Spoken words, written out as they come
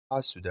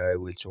Today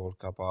we'll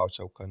talk about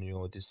how can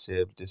you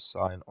disable this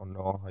sign or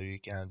know how you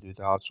can do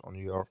that on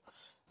your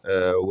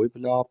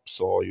Webull app.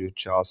 So you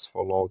just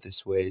follow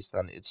these ways,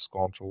 then it's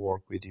going to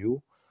work with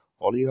you.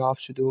 All you have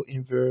to do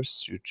in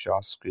verse, you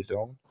just go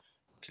down,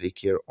 click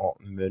here on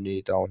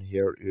money down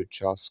here, you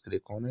just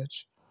click on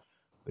it.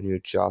 When you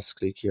just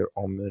click here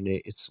on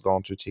money, it's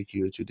going to take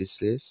you to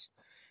this list.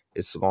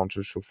 It's going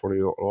to show for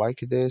you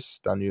like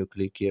this. Then you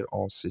click here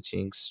on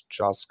settings,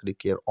 just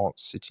click here on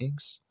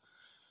settings.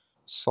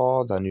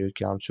 So then you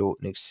come to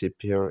next step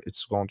here,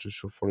 it's going to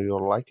show for you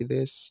like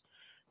this.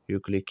 You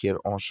click here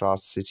on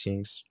chart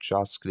settings,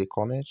 just click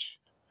on it.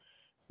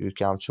 You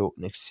come to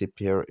next step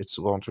here, it's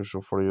going to show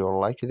for you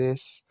like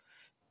this.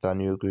 Then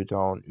you go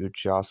down, you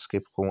just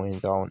keep going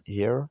down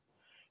here.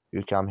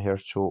 You come here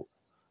to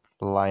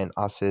line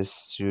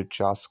access, you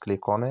just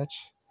click on it.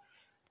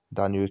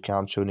 Then you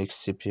come to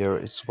next step here,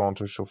 it's going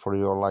to show for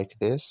you like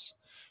this.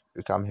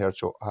 You come here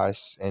to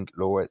highest and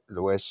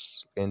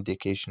lowest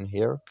indication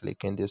here,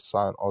 click in this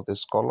sign or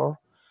this color.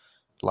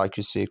 Like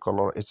you see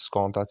color, it's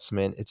gone, that's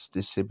mean it's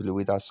disabled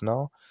with us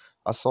now.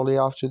 That's all you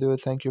have to do.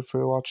 Thank you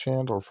for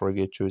watching. Don't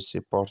forget to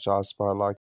support us by like